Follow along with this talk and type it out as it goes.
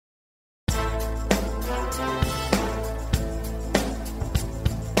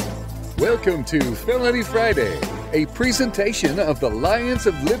Welcome to Felony Friday, a presentation of the Lions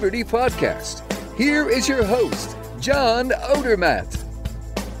of Liberty podcast. Here is your host, John Odermatt.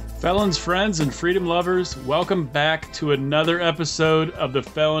 Felons, friends, and freedom lovers, welcome back to another episode of the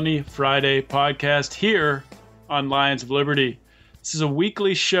Felony Friday podcast here on Lions of Liberty. This is a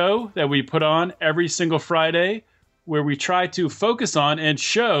weekly show that we put on every single Friday where we try to focus on and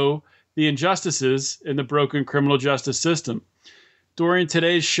show the injustices in the broken criminal justice system. During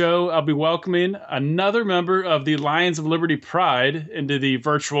today's show, I'll be welcoming another member of the Lions of Liberty Pride into the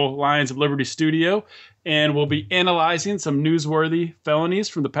virtual Lions of Liberty studio, and we'll be analyzing some newsworthy felonies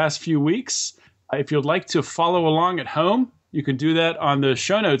from the past few weeks. If you'd like to follow along at home, you can do that on the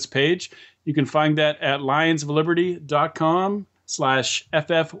show notes page. You can find that at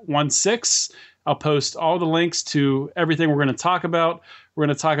lionsofliberty.com/ff16. I'll post all the links to everything we're going to talk about. We're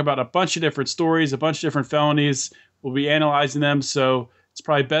going to talk about a bunch of different stories, a bunch of different felonies. We'll be analyzing them, so it's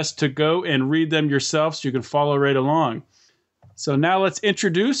probably best to go and read them yourself so you can follow right along. So now let's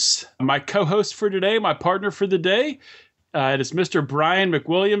introduce my co-host for today, my partner for the day. It is Mr. Brian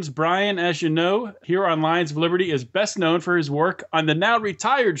McWilliams. Brian, as you know, here on Lions of Liberty is best known for his work on the now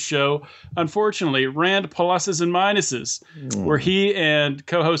retired show, unfortunately, Rand Pauluses and Minuses, where he and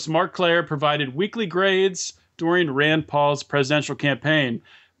co-host Marc Clair provided weekly grades during Rand Paul's presidential campaign.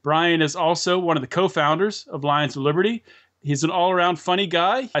 Brian is also one of the co-founders of Lions of Liberty. He's an all-around funny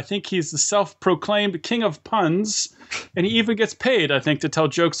guy. I think he's the self-proclaimed king of puns, and he even gets paid, I think, to tell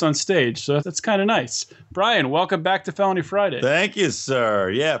jokes on stage. So that's kind of nice. Brian, welcome back to Felony Friday. Thank you,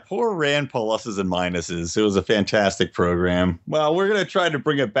 sir. Yeah, poor Rand Pauluses and Minuses. It was a fantastic program. Well, we're going to try to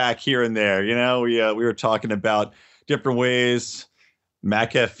bring it back here and there. You know, we were talking about different ways,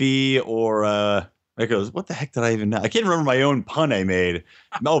 McAfee or... It goes, what the heck did I even know? I can't remember my own pun I made.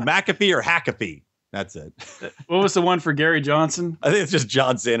 No, McAfee or Hackafee. That's it. What was the one for Gary Johnson? I think it's just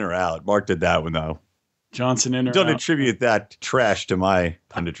Johnson in or out. Mark did that one, though. Johnson in or Don't out. attribute that trash to my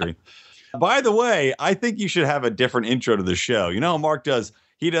punditry. By the way, I think you should have a different intro to the show. You know how Mark does?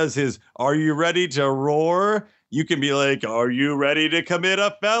 He does his, are you ready to roar? You can be like, are you ready to commit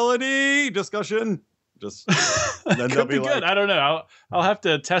a felony discussion? Just then Could be good. I don't know. I'll have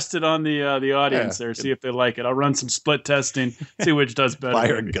to test it on the audience there, see if they like it. I'll run some split testing, see which does better.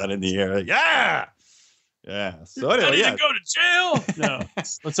 Fire a gun in the air. Yeah. So anyway, to go to jail. No,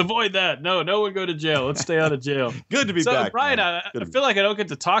 let's avoid that. No one go to jail. Let's stay out of jail. Good to be back. So Brian, I feel like I don't get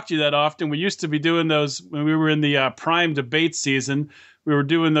to talk to you that often. We used to be doing those when we were in the prime debate season. We were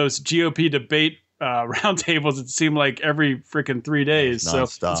doing those GOP debate roundtables. It seemed like every freaking 3 days. So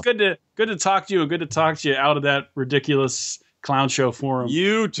it's good to talk to you and good to talk to you out of that ridiculous clown show forum.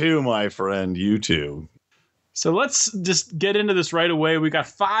 You too, my friend. You too. So let's just get into this right away. We got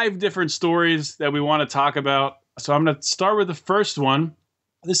 5 different stories that we want to talk about. So I'm going to start with the first one.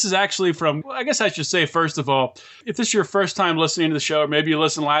 This is actually from, I guess I should say, first of all, if this is your first time listening to the show, or maybe you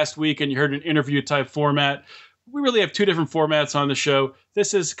listened last week and you heard an interview type format, we really have 2 different formats on the show.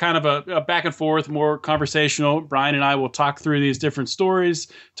 This is kind of a back and forth, more conversational. Brian and I will talk through these different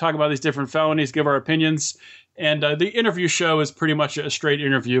stories, talk about these different felonies, give our opinions. And the interview show is pretty much a straight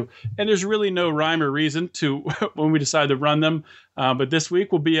interview. And there's really no rhyme or reason to when we decide to run them. But this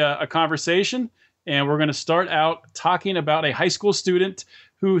week will be a conversation. And we're going to start out talking about a high school student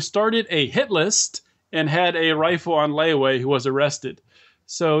who started a hit list and had a rifle on layaway who was arrested.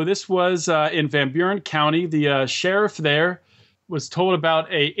 So this was in Van Buren County. The sheriff there was told about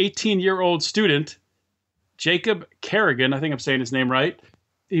a 18-year-old student, Jacob Kerrigan. I think I'm saying his name right.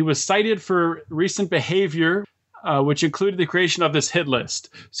 He was cited for recent behavior, which included the creation of this hit list.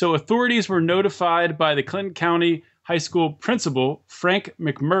 So authorities were notified by the Clinton County High School principal, Frank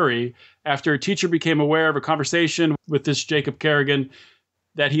McMurray, after a teacher became aware of a conversation with this Jacob Kerrigan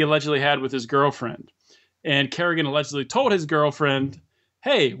that he allegedly had with his girlfriend. And Kerrigan allegedly told his girlfriend,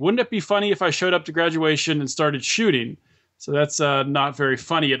 hey, wouldn't it be funny if I showed up to graduation and started shooting? So that's not very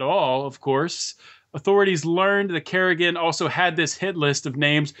funny at all, of course. Authorities learned that Kerrigan also had this hit list of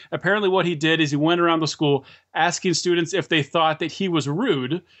names. Apparently what he did is he went around the school asking students if they thought that he was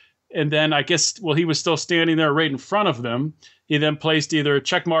rude. And then I guess, he was still standing there right in front of them. He then placed either a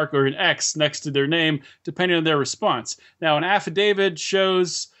check mark or an X next to their name, depending on their response. Now, an affidavit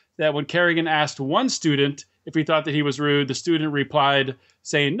shows that when Kerrigan asked one student if he thought that he was rude, the student replied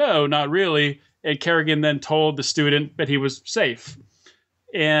saying, no, not really. And Kerrigan then told the student that he was safe.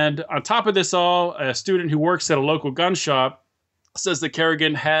 And on top of this all, a student who works at a local gun shop says that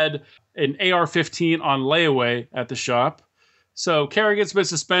Kerrigan had an AR-15 on layaway at the shop. So Kerrigan's been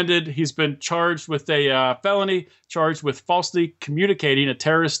suspended. He's been charged with a felony, charged with falsely communicating a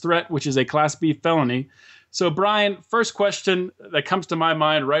terrorist threat, which is a Class B felony. So, Brian, first question that comes to my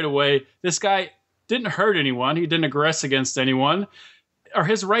mind right away. This guy didn't hurt anyone. He didn't aggress against anyone. Are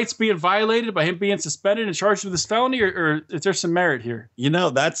his rights being violated by him being suspended and charged with this felony, or is there some merit here?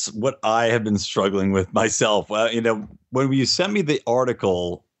 That's what I have been struggling with myself. When you sent me the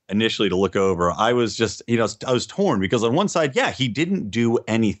article initially to look over, I was just, I was torn because on one side, yeah, he didn't do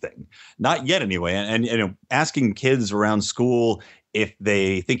anything, not yet anyway. And asking kids around school if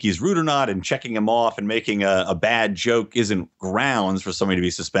they think he's rude or not and checking him off and making a bad joke isn't grounds for somebody to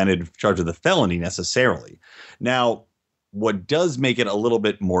be suspended, charged with a felony necessarily. Now, what does make it a little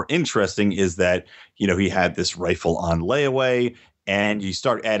bit more interesting is that, he had this rifle on layaway, and you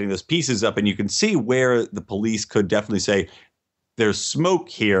start adding those pieces up and you can see where the police could definitely say, there's smoke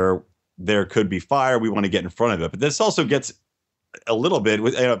here, there could be fire, we want to get in front of it. But this also gets a little bit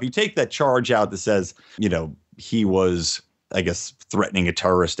with, if you take that charge out that says, he was, I guess, threatening a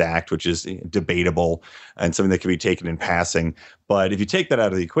terrorist act, which is debatable and something that can be taken in passing. But if you take that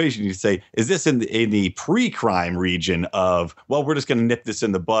out of the equation, you say, is this in the pre-crime region of, well, we're just going to nip this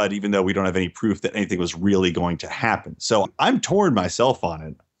in the bud, even though we don't have any proof that anything was really going to happen. So I'm torn myself on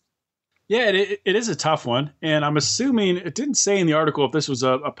it. Yeah, it is a tough one. And I'm assuming it didn't say in the article if this was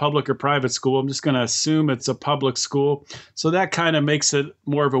a public or private school. I'm just going to assume it's a public school. So that kind of makes it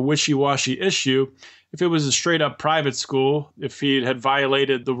more of a wishy-washy issue. If it was a straight up private school, if he had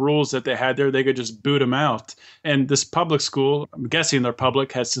violated the rules that they had there, they could just boot him out. And this public school, I'm guessing they're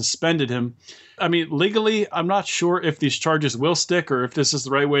public, has suspended him. I mean, legally, I'm not sure if these charges will stick or if this is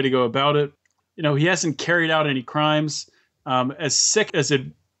the right way to go about it. He hasn't carried out any crimes. As sick as it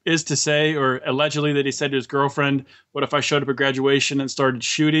is to say, or allegedly that he said to his girlfriend, what if I showed up at graduation and started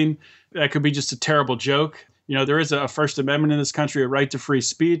shooting? That could be just a terrible joke. There is a First Amendment in this country, a right to free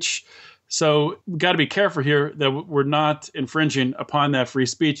speech. So we've got to be careful here that we're not infringing upon that free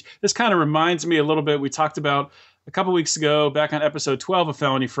speech. This kind of reminds me a little bit, we talked about a couple weeks ago back on episode 12 of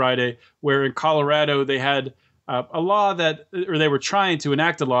Felony Friday, where in Colorado they had a law or they were trying to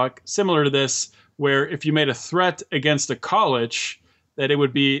enact a law similar to this, where if you made a threat against a college, that it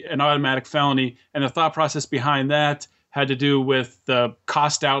would be an automatic felony. And the thought process behind that had to do with the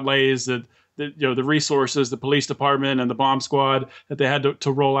cost outlays that the resources, the police department and the bomb squad that they had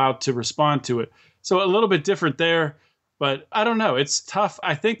to roll out to respond to it. So a little bit different there, but I don't know. It's tough.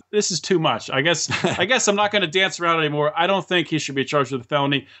 I think this is too much. I guess I'm not going to dance around anymore. I don't think he should be charged with a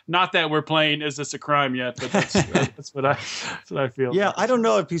felony. Not that we're playing Is This a Crime yet, but that's what I feel. Yeah, I don't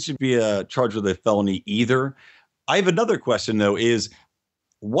know if he should be charged with a felony either. I have another question, though, is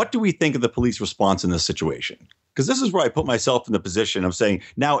what do we think of the police response in this situation? Because this is where I put myself in the position of saying,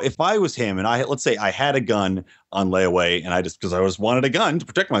 now, if I was him and let's say I had a gun on layaway and because I just wanted a gun to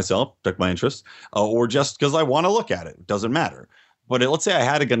protect myself, protect my interests, or just because I want to look at it, it doesn't matter. But let's say I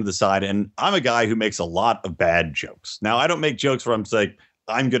had a gun to the side and I'm a guy who makes a lot of bad jokes. Now, I don't make jokes where I'm like,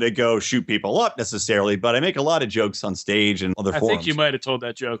 I'm going to go shoot people up necessarily, but I make a lot of jokes on stage and other forums. I think you might have told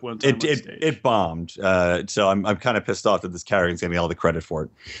that joke one time on stage. It bombed. So I'm kind of pissed off that this carrier's getting all the credit for it.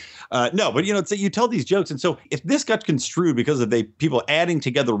 No, but you tell these jokes. And so if this got construed because of people adding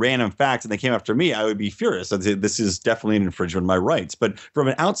together random facts and they came after me, I would be furious. I'd say this is definitely an infringement of my rights. But from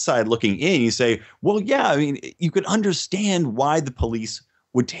an outside looking in, you say, well, yeah, I mean, you could understand why the police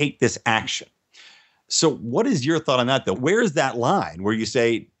would take this action. So what is your thought on that, though? Where is that line where you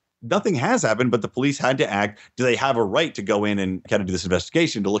say nothing has happened, but the police had to act? Do they have a right to go in and kind of do this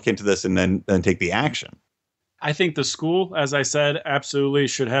investigation, to look into this and then take the action? I think the school, as I said, absolutely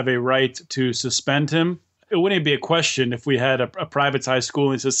should have a right to suspend him. It wouldn't be a question if we had a privatized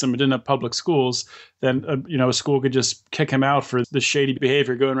schooling system and didn't have public schools, then a school could just kick him out for the shady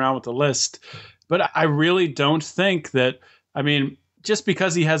behavior going around with the list. But I really don't think that, just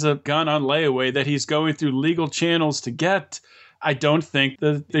because he has a gun on layaway that he's going through legal channels to get, I don't think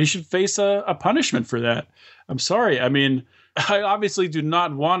that they should face a punishment for that. I'm sorry. I obviously do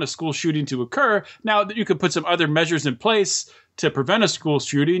not want a school shooting to occur. Now, you could put some other measures in place to prevent a school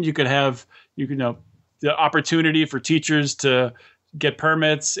shooting. You could have, the opportunity for teachers to get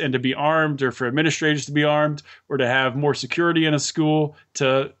permits and to be armed, or for administrators to be armed, or to have more security in a school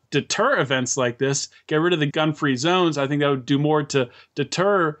to deter events like this. Get rid of the gun-free zones. I think that would do more to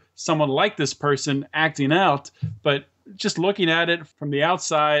deter someone like this person acting out. But just looking at it from the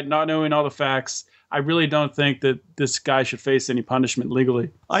outside, not knowing all the facts, I really don't think that this guy should face any punishment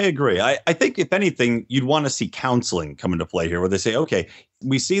legally. I agree. I think, if anything, you'd want to see counseling come into play here, where they say, okay,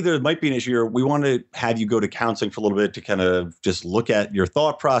 we see there might be an issue here. We want to have you go to counseling for a little bit to kind of just look at your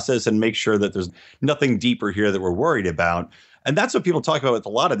thought process and make sure that there's nothing deeper here that we're worried about. And that's what people talk about with a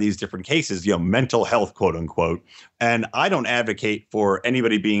lot of these different cases, mental health, quote unquote. And I don't advocate for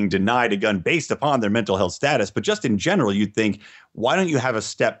anybody being denied a gun based upon their mental health status. But just in general, you'd think, why don't you have a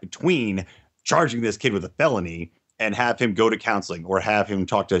step between charging this kid with a felony and have him go to counseling or have him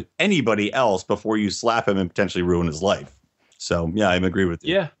talk to anybody else before you slap him and potentially ruin his life? So, yeah, I agree with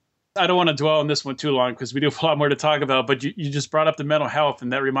you. Yeah. I don't want to dwell on this one too long because we do have a lot more to talk about, but you just brought up the mental health,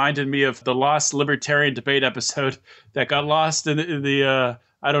 and that reminded me of the Lost Libertarian Debate episode that got lost in the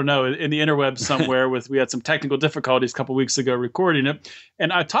I don't know, in the interwebs somewhere. We had some technical difficulties a couple weeks ago recording it.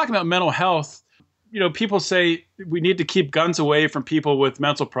 And I'm talking about mental health. People say we need to keep guns away from people with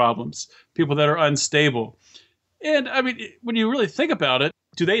mental problems, people that are unstable. And I mean, when you really think about it,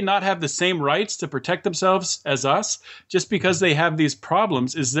 do they not have the same rights to protect themselves as us? Just because they have these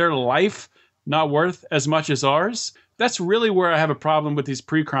problems, is their life not worth as much as ours? That's really where I have a problem with these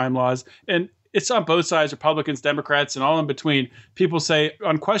pre-crime laws. And it's on both sides, Republicans, Democrats, and all in between. People say,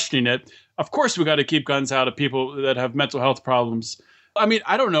 on questioning it, of course we got to keep guns out of people that have mental health problems. I mean,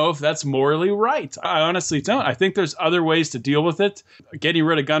 I don't know if that's morally right. I honestly don't. I think there's other ways to deal with it. Getting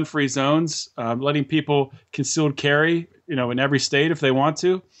rid of gun-free zones, letting people concealed carry, in every state if they want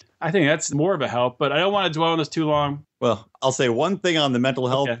to. I think that's more of a help, but I don't want to dwell on this too long. Well, I'll say one thing on the mental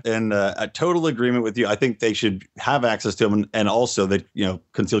health, and a total agreement with you. I think they should have access to them, and also that,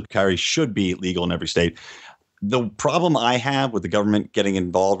 concealed carry should be legal in every state. The problem I have with the government getting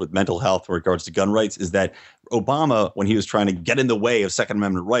involved with mental health in regards to gun rights is that Obama, when he was trying to get in the way of Second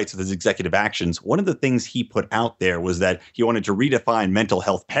Amendment rights with his executive actions, one of the things he put out there was that he wanted to redefine mental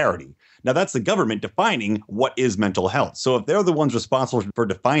health parity. Now, that's the government defining what is mental health. So if they're the ones responsible for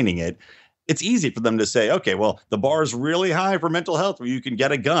defining it, it's easy for them to say, okay, well, the bar is really high for mental health where you can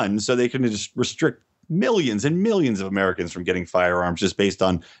get a gun, so they can just restrict millions and millions of Americans from getting firearms just based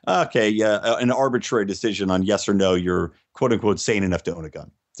on, an arbitrary decision on yes or no, you're quote unquote sane enough to own a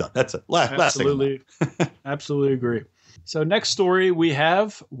gun. So that's it. Last thing. Absolutely agree. So next story we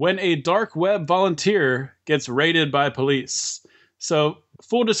have, when a dark web volunteer gets raided by police. So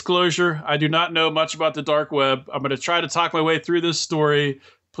full disclosure, I do not know much about the dark web. I'm going to try to talk my way through this story.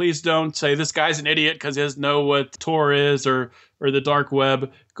 Please don't say this guy's an idiot because he doesn't know what Tor is or the dark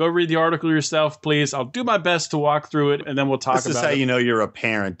web. Go read the article yourself, please. I'll do my best to walk through it, and then we'll talk about it. This is how you know you're a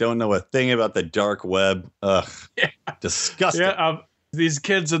parent. Don't know a thing about the dark web. Ugh, yeah. Disgusting. Yeah, these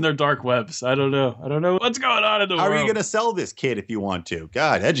kids and their dark webs. I don't know what's going on in the world. How are you going to sell this kid if you want to?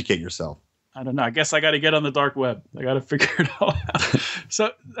 God, educate yourself. I don't know. I guess I got to get on the dark web. I got to figure it all out.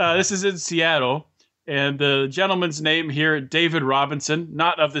 So this is in Seattle. And the gentleman's name here, David Robinson,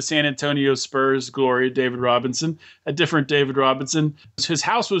 not of the San Antonio Spurs glory, David Robinson, a different David Robinson. His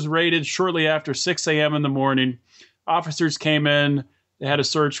house was raided shortly after 6 a.m. in the morning. Officers came in, they had a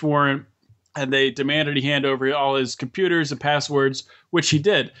search warrant, and they demanded he hand over all his computers and passwords, which he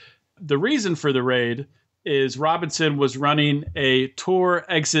did. The reason for the raid is Robinson was running a Tor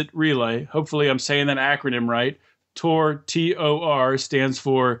exit relay. Hopefully I'm saying that acronym right. Tor, T-O-R, stands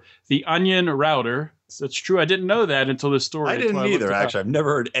for the Onion Router. That's true. I didn't know that until this story. I didn't either, actually. I've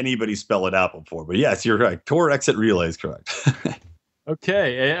never heard anybody spell it out before. But yes, you're right. Tor exit relay is correct.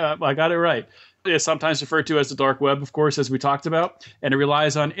 Okay, I got it right. It's sometimes referred to as the dark web, of course, as we talked about, and it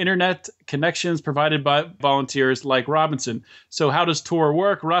relies on internet connections provided by volunteers like Robinson. So how does Tor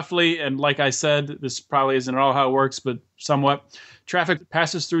work, roughly? And like I said, this probably isn't at all how it works, but somewhat. Traffic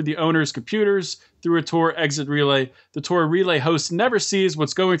passes through the owner's computers through a Tor exit relay. The Tor relay host never sees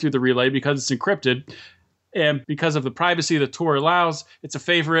what's going through the relay because it's encrypted. And because of the privacy that Tor allows, it's a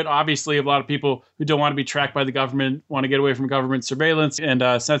favorite, obviously, of a lot of people who don't want to be tracked by the government, want to get away from government surveillance and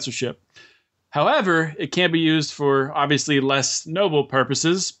censorship. However, it can be used for obviously less noble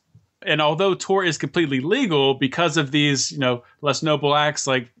purposes. And although Tor is completely legal because of these, less noble acts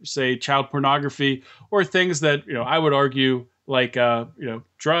like, say, child pornography or things that, I would argue like,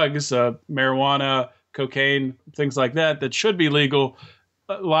 drugs, marijuana, cocaine, things like that should be legal.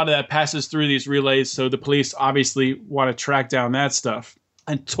 A lot of that passes through these relays. So the police obviously want to track down that stuff.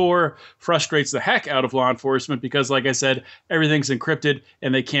 And Tor frustrates the heck out of law enforcement because, like I said, everything's encrypted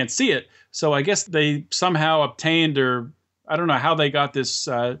and they can't see it. So I guess they somehow obtained, or I don't know how they got this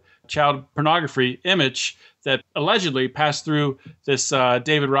child pornography image that allegedly passed through this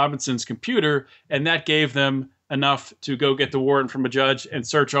David Robinson's computer, and that gave them enough to go get the warrant from a judge and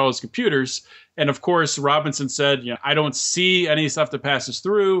search all his computers. And of course, Robinson said, I don't see any stuff that passes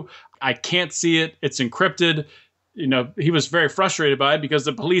through. I can't see it. It's encrypted. He was very frustrated by it because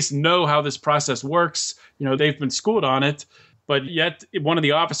the police know how this process works. They've been schooled on it. But yet one of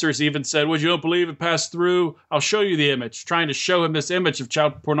the officers even said, well, you don't believe it passed through? I'll show you the image, trying to show him this image of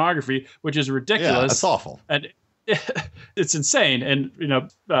child pornography, which is ridiculous. Yeah, that's awful. And It's insane. And,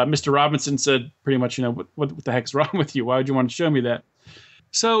 Mr. Robinson said pretty much, what the heck's wrong with you? Why would you want to show me that?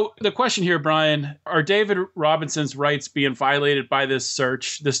 So the question here, Brian, are David Robinson's rights being violated by this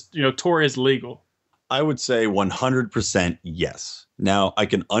search? This, tour is legal. I would say 100% yes. Now, I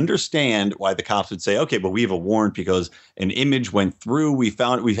can understand why the cops would say, okay, but we have a warrant because an image went through. We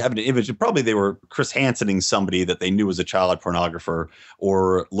have an image. And probably they were Chris Hansening somebody that they knew was a child pornographer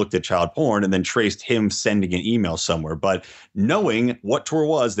or looked at child porn and then traced him sending an email somewhere. But knowing what tour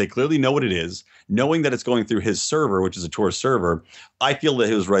was, they clearly know what it is. Knowing that it's going through his server, which is a tour server, I feel that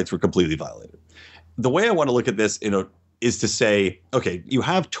his rights were completely violated. The way I want to look at this, is to say, okay, you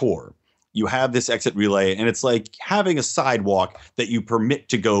have tour. You have this exit relay, and it's like having a sidewalk that you permit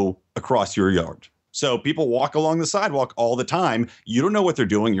to go across your yard. So people walk along the sidewalk all the time. You don't know what they're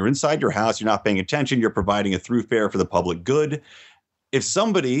doing. You're inside your house. You're not paying attention. You're providing a throughfare for the public good. If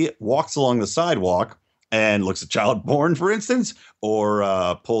somebody walks along the sidewalk and looks at child porn, for instance,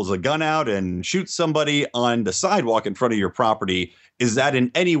 or pulls a gun out and shoots somebody on the sidewalk in front of your property, is that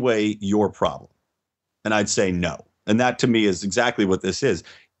in any way your problem? And I'd say no. And that to me is exactly what this is.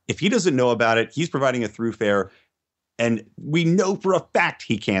 If he doesn't know about it, he's providing a throughfare, and we know for a fact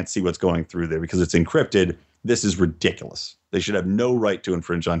he can't see what's going through there because it's encrypted. This is ridiculous. They should have no right to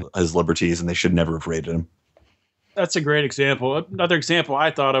infringe on his liberties, and they should never have raided him. That's a great example. Another example I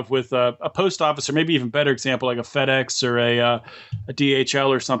thought of with a post office, or maybe even better example, like a FedEx or a DHL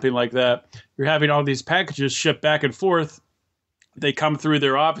or something like that. You're having all these packages shipped back and forth. They come through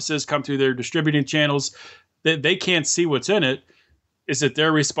their offices, come through their distributing channels. They can't see what's in it. Is it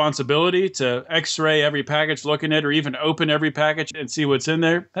their responsibility to x-ray every package, look in it, or even open every package and see what's in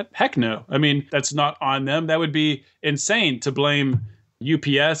there? Heck no. I mean, that's not on them. That would be insane to blame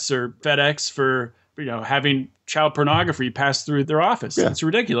UPS or FedEx for, having child pornography pass through their office. Yeah. It's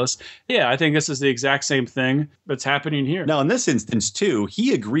ridiculous. Yeah, I think this is the exact same thing that's happening here. Now, in this instance, too,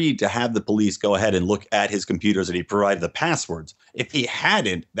 he agreed to have the police go ahead and look at his computers, and he provided the passwords. If he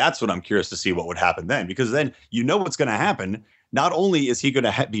hadn't, that's what I'm curious to see what would happen then, because then what's going to happen. Not only is he going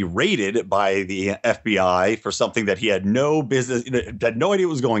to be raided by the FBI for something that he had no business, had no idea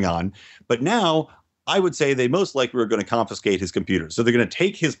what was going on, but now I would say they most likely were going to confiscate his computer. So they're going to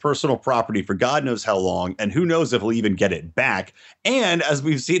take his personal property for God knows how long, and who knows if he'll even get it back. And as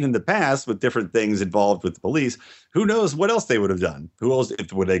we've seen in the past with different things involved with the police, who knows what else they would have done? Who else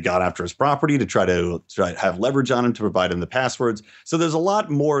would they got after his property to try to have leverage on him to provide him the passwords? So there's a lot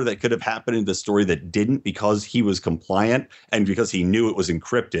more that could have happened in the story that didn't, because he was compliant and because he knew it was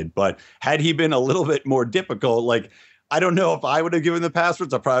encrypted. But had he been a little bit more difficult, I don't know if I would have given the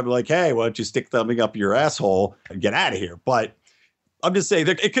passwords. I'd probably be like, hey, why don't you stick something up your asshole and get out of here? But I'm just saying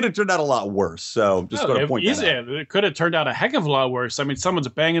it could have turned out a lot worse. So just going to point that out. It could have turned out a heck of a lot worse. I mean, someone's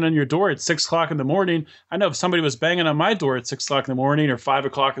banging on your door at 6 o'clock in the morning. I know if somebody was banging on my door at 6 o'clock in the morning or 5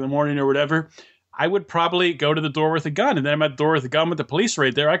 o'clock in the morning or whatever, I would probably go to the door with a gun. And then I'm at the door with a gun with the police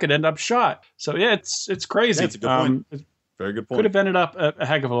right there. I could end up shot. So, yeah, it's crazy. Yeah, it's a good point. Very good point. Could have ended up a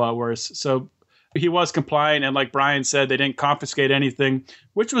heck of a lot worse. So he was compliant, and like Brian said, they didn't confiscate anything,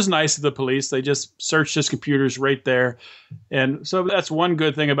 which was nice of the police. They just searched his computers right there. And so that's one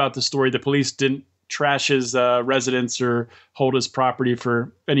good thing about the story. The police didn't trash his residence or hold his property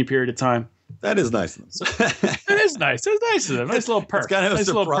for any period of time. That is nice. It is nice. It's nice of them. Nice little perk. It's kind of a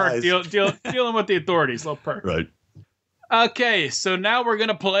surprise. Little perk dealing with the authorities. Little perk. Right. Okay, so now we're going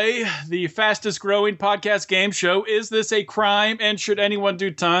to play the fastest growing podcast game show. Is this a crime, and should anyone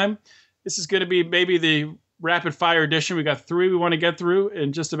do time? This is going to be maybe the rapid fire edition. We got 3 we want to get through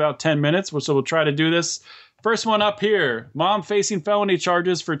in just about 10 minutes. So we'll try to do this. First one up here. Mom facing felony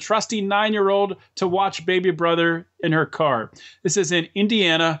charges for trusting 9-year-old to watch baby brother in her car. This is in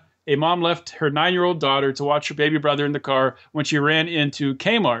Indiana. A mom left her 9-year-old daughter to watch her baby brother in the car when she ran into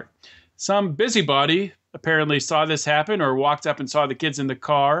Kmart. Some busybody apparently saw this happen, or walked up and saw the kids in the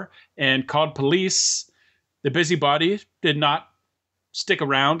car and called police. The busybody did not stick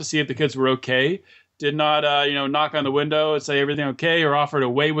around to see if the kids were okay. Did not, knock on the window and say everything okay, or offer to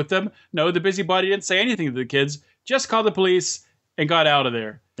weigh with them. No, the busybody didn't say anything to the kids. Just called the police and got out of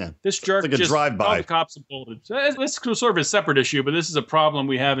there. Yeah. This jerk like just called the cops and bolted. So it's sort of a separate issue, but this is a problem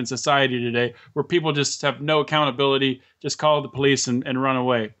we have in society today, where people just have no accountability, just call the police and run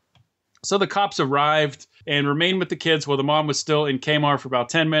away. So the cops arrived and remained with the kids while the mom was still in Kmart for about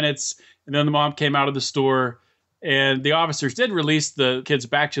 10 minutes. And then the mom came out of the store. And the officers did release the kids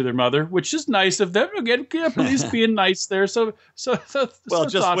back to their mother, which is nice of them. Again, police being nice there. Well,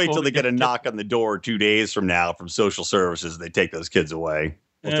 just wait till they get a knock on the door 2 days from now from social services. They take those kids away.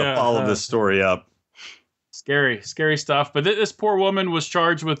 We'll have to follow this story up. Scary, scary stuff. But this poor woman was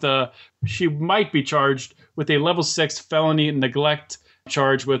charged with she might be charged with a level 6 felony neglect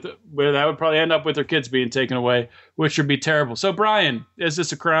charge where that would probably end up with her kids being taken away, which would be terrible. So, Brian, is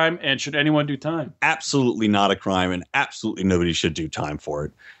this a crime, and should anyone do time? Absolutely not a crime, and absolutely nobody should do time for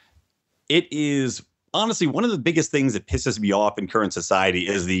it. It is honestly one of the biggest things that pisses me off in current society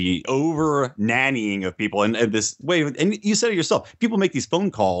is the over nannying of people. And this way, and you said it yourself, people make these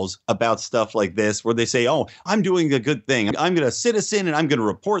phone calls about stuff like this where they say, oh, I'm doing a good thing. I'm going to citizen and I'm going to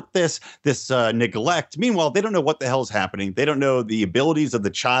report this neglect. Meanwhile, they don't know what the hell's happening. They don't know the abilities of the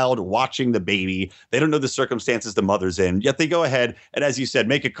child watching the baby. They don't know the circumstances the mother's in. Yet they go ahead and, as you said,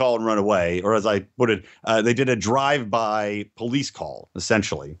 make a call and run away. Or as I put it, they did a drive-by police call,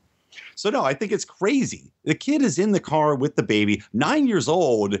 essentially. So, no, I think it's crazy. The kid is in the car with the baby. 9 years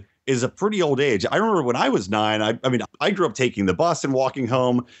old is a pretty old age. I remember when I was 9, I grew up taking the bus and walking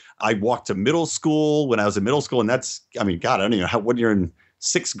home. I walked to middle school when I was in middle school. And that's, God, I don't even know when you're in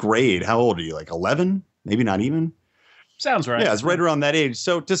 6th grade. How old are you? Like 11? Maybe not even? Sounds right. Yeah, it's right around that age.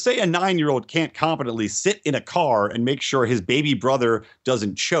 So to say a 9-year-old can't competently sit in a car and make sure his baby brother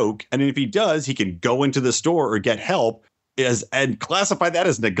doesn't choke, and if he does, he can go into the store or get help, and classify that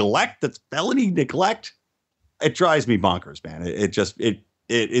as neglect, that's felony neglect, it drives me bonkers, man. It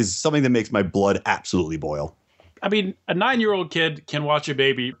is something that makes my blood absolutely boil. I mean, a 9-year-old kid can watch a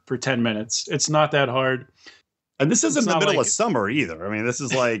baby for 10 minutes. It's not that hard. And this isn't the middle of summer either. I mean, this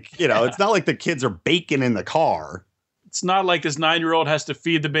is like, it's not like the kids are baking in the car. It's not like this 9-year-old has to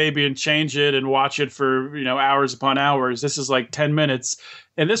feed the baby and change it and watch it for, hours upon hours. This is like 10 minutes.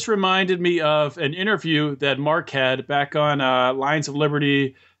 And this reminded me of an interview that Marc had back on Lions of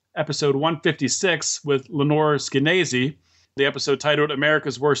Liberty, episode 156 with Lenore Skenazy, the episode titled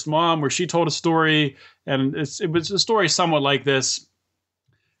America's Worst Mom, where she told a story, and it was a story somewhat like this.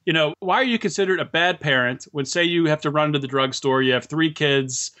 Why are you considered a bad parent when, say, you have to run to the drugstore, you have 3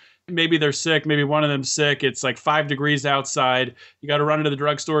 kids, maybe they're sick, maybe one of them's sick, it's like 5 degrees outside, you got to run into the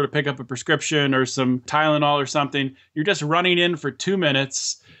drugstore to pick up a prescription or some Tylenol or something, you're just running in for 2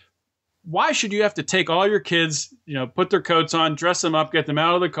 minutes. Why should you have to take all your kids, put their coats on, dress them up, get them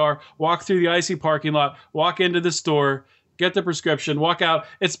out of the car, walk through the icy parking lot, walk into the store, get the prescription, walk out?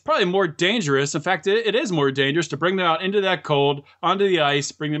 It's probably more dangerous. In fact, it is more dangerous to bring them out into that cold, onto the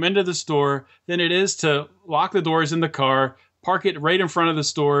ice, bring them into the store, than it is to lock the doors in the car, park it right in front of the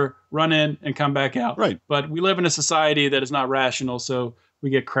store, run in, and come back out. Right. But we live in a society that is not rational, so we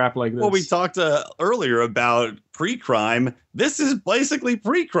get crap like this. Well, we talked earlier about pre-crime. This is basically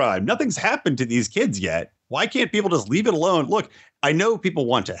pre-crime. Nothing's happened to these kids yet. Why can't people just leave it alone? Look, I know people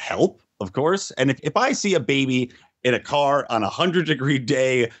want to help, of course. And if I see a baby in a car on a 100-degree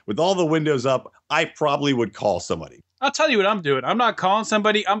day with all the windows up, I probably would call somebody. I'll tell you what I'm doing. I'm not calling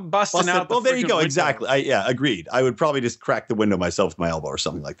somebody. I'm busting out. Well, there you go. Window. Exactly. Agreed. I would probably just crack the window myself with my elbow or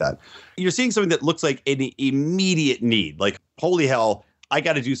something like that. You're seeing something that looks like an immediate need. Like, holy hell, I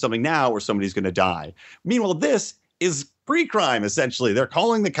got to do something now or somebody's going to die. Meanwhile, this is pre-crime, essentially. They're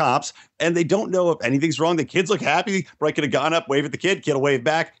calling the cops and they don't know if anything's wrong. The kids look happy. Bright could have gone up, wave at the kid will wave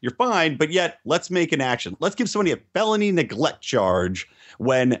back. You're fine. But yet, let's make an action. Let's give somebody a felony neglect charge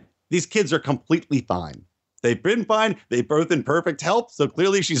when these kids are completely fine. They've been fine. They're both in perfect health. So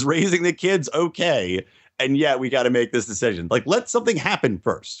clearly she's raising the kids okay. And yet we got to make this decision. Like, let something happen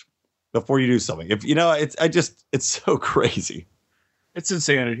first before you do something. It's so crazy. It's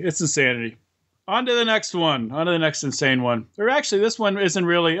insanity. It's insanity. On to the next one. On to the next insane one. Or actually, this one isn't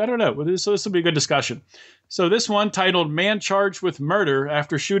really, I don't know. So this will be a good discussion. So this one titled Man Charged with Murder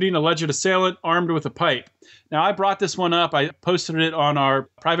After Shooting Alleged Assailant Armed with a Pipe. Now, I brought this one up. I posted it on our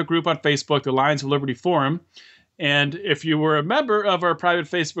private group on Facebook, the Lions of Liberty Forum. And if you were a member of our private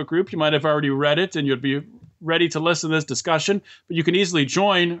Facebook group, you might have already read it and you'd be ready to listen to this discussion. But you can easily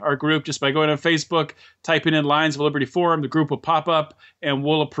join our group just by going on Facebook, typing in Lions of Liberty Forum. The group will pop up and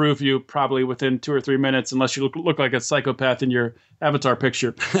we'll approve you probably within 2 or 3 minutes, unless you look like a psychopath in your avatar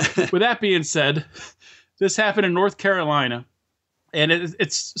picture. With that being said, this happened in North Carolina. And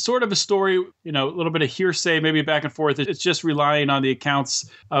it's sort of a story, a little bit of hearsay, maybe back and forth. It's just relying on the accounts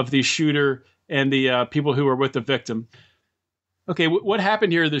of the shooter and the people who were with the victim. Okay, what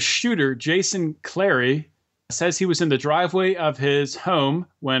happened here? The shooter, Jason Clary, says he was in the driveway of his home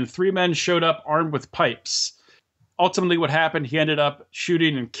when 3 men showed up armed with pipes. Ultimately, what happened, he ended up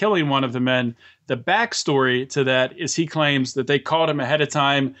shooting and killing one of the men. The backstory to that is he claims that they called him ahead of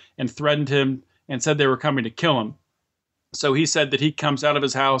time and threatened him and said they were coming to kill him. So he said that he comes out of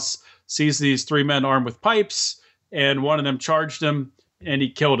his house, sees these 3 men armed with pipes, and one of them charged him, and he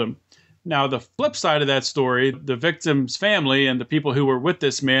killed him. Now, the flip side of that story, the victim's family and the people who were with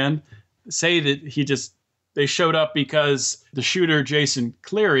this man say that he just They showed up because the shooter, Jason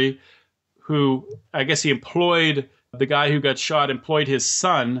Cleary, who I guess he employed the guy who got shot, employed his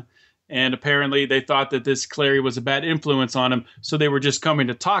son. And apparently they thought that this Clary was a bad influence on him. So they were just coming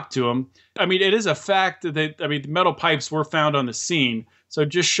to talk to him. I mean, it is a fact that the metal pipes were found on the scene. So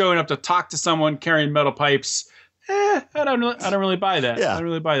just showing up to talk to someone carrying metal pipes, I don't really buy that. Yeah. I don't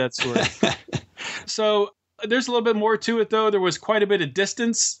really buy that story. So there's a little bit more to it, though. There was quite a bit of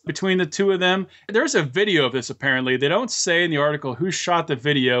distance between the two of them. There's a video of this, apparently. They don't say in the article who shot the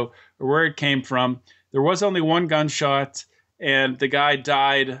video or where it came from. There was only one gunshot, and the guy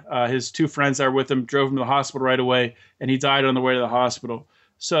died. His two friends that were with him drove him to the hospital right away, and he died on the way to the hospital.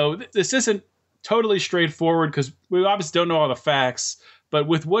 So this isn't totally straightforward because we obviously don't know all the facts. But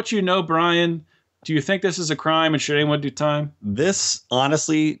with what you know, Brian, do you think this is a crime, and should anyone do time? This,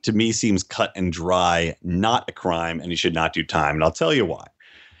 honestly, to me seems cut and dry, not a crime, and you should not do time. And I'll tell you why.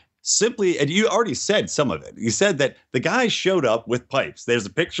 Simply, and you already said some of it. You said that the guy showed up with pipes. There's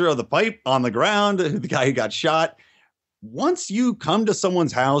a picture of the pipe on the ground, the guy who got shot. Once you come to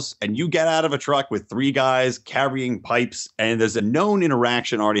someone's house and you get out of a truck with three guys carrying pipes and there's a known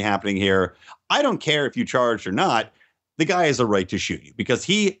interaction already happening here, I don't care if you charged or not. The guy has a right to shoot you because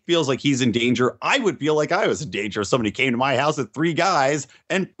he feels like he's in danger. I would feel like I was in danger if somebody came to my house with three guys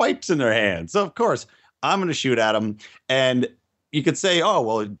and pipes in their hands. So, of course, I'm going to shoot at him. And you could say, oh,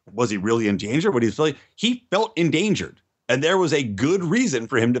 well, was he really in danger? What he felt endangered. And there was a good reason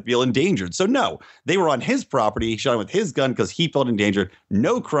for him to feel endangered. So, no, they were on his property, shot him with his gun because he felt endangered.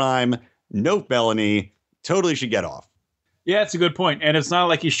 No crime, no felony. Totally should get off. Yeah, it's a good point. And it's not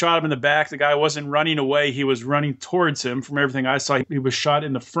like he shot him in the back. The guy wasn't running away. He was running towards him. From everything I saw, he was shot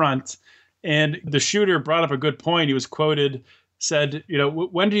in the front. And the shooter brought up a good point. He was quoted, said,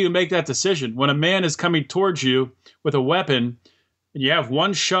 when do you make that decision? When a man is coming towards you with a weapon and you have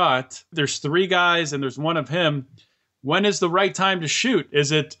one shot, there's three guys and there's one of him. When is the right time to shoot?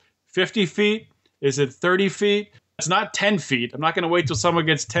 Is it 50 feet? Is it 30 feet? It's not 10 feet. I'm not going to wait till someone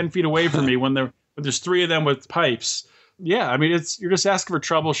gets 10 feet away from me when there's three of them with pipes. Yeah, I mean, you're just asking for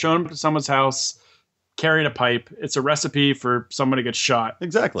trouble, showing up to someone's house, carrying a pipe. It's a recipe for someone to get shot.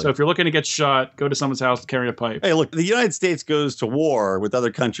 Exactly. So if you're looking to get shot, go to someone's house carrying a pipe. Hey, look, the United States goes to war with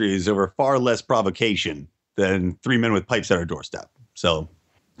other countries over far less provocation than three men with pipes at our doorstep. So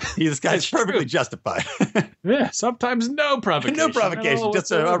this guy's perfectly justified. Yeah, sometimes no provocation. No provocation,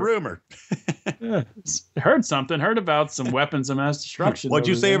 just a rumor. Yeah, heard about some weapons of mass destruction. What'd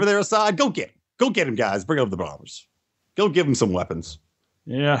you say over there, Assad? Go get him, guys. Bring over the bombers. Go give him some weapons.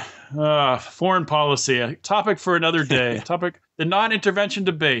 Yeah. Foreign policy, a topic for another day. The non-intervention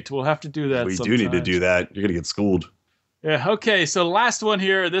debate. We'll have to do that. We do need to do that. You're going to get schooled. Yeah. Okay. So last one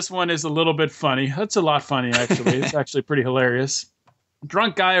here. This one is a little bit funny. It's a lot funny, actually. It's actually pretty hilarious.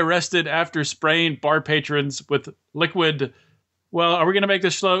 Drunk guy arrested after spraying bar patrons with liquid. Well, are we going to make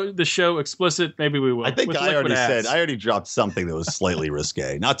the show explicit? Maybe we will. I think I already dropped something that was slightly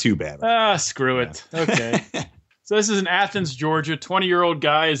risque. Not too bad. Screw it. Okay. So this is in Athens, Georgia. 20-year-old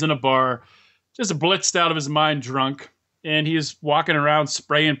guy is in a bar, just blitzed out of his mind drunk. And he's walking around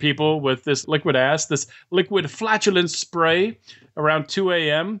spraying people with this liquid flatulence spray around 2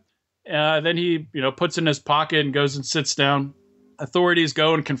 a.m. Then he, puts it in his pocket and goes and sits down. Authorities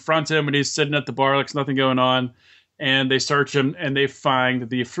go and confront him when he's sitting at the bar, like there's nothing going on. And they search him and they find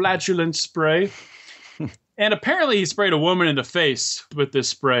the flatulence spray. And apparently he sprayed a woman in the face with this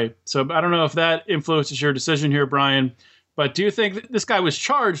spray. So I don't know if that influences your decision here, Brian. But do you think this guy was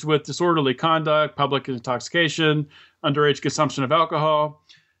charged with disorderly conduct, public intoxication, underage consumption of alcohol?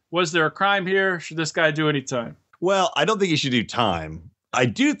 Was there a crime here? Should this guy do any time? Well, I don't think he should do time. I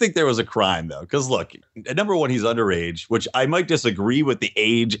do think there was a crime, though, because look, number one, he's underage, which I might disagree with the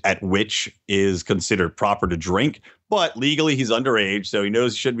age at which is considered proper to drink. But legally, he's underage, so he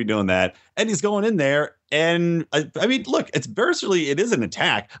knows he shouldn't be doing that. And he's going in there. And I mean, look, it is an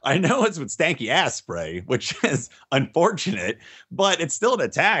attack. I know it's with stanky ass spray, which is unfortunate, but it's still an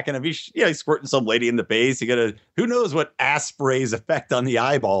attack. And if he's squirting some lady in the face, who knows what ass spray's effect on the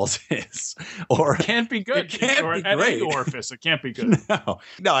eyeballs is? Or it can't be good. It can't be great. Any orifice, it can't be good.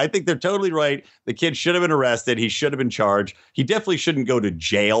 No, I think they're totally right. The kid should have been arrested. He should have been charged. He definitely shouldn't go to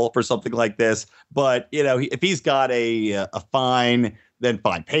jail for something like this. But if he's got a fine, then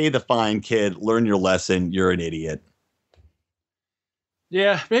fine. Pay the fine, kid. Learn your lesson. You're an idiot.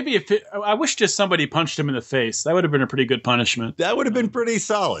 Yeah, maybe I wish just somebody punched him in the face. That would have been a pretty good punishment. That would have been pretty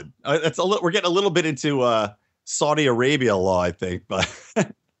solid. We're getting a little bit into Saudi Arabia law, I think, but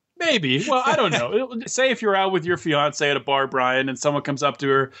Maybe. Well, I don't know. Say if you're out with your fiance at a bar, Brian, and someone comes up to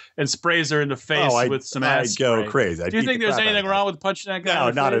her and sprays her in the face with some acid. I'd go crazy. Do you think there's anything wrong with punching that guy?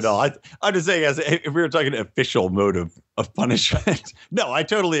 No, not at all. I'm just saying, if we were talking official mode of punishment, no, I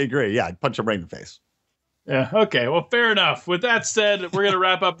totally agree. Yeah, I'd punch him right in the face. Yeah. Okay. Well, fair enough. With that said, we're going to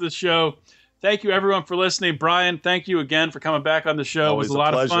wrap up this show. Thank you, everyone, for listening. Brian, thank you again for coming back on the show. Always it was a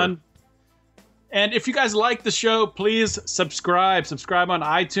lot of fun. And if you guys like the show, please subscribe. Subscribe on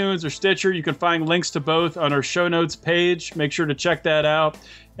iTunes or Stitcher. You can find links to both on our show notes page. Make sure to check that out.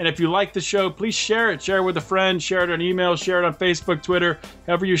 And if you like the show, please share it. Share it with a friend. Share it on email. Share it on Facebook, Twitter.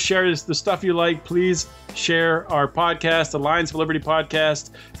 However you share the stuff you like, please share our podcast, the Lions of Liberty podcast.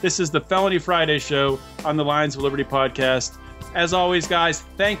 This is the Felony Friday show on the Lions of Liberty podcast. As always, guys,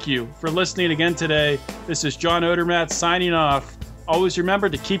 thank you for listening again today. This is John Odermatt signing off. Always remember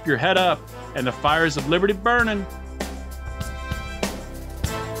to keep your head up and the fires of liberty burning.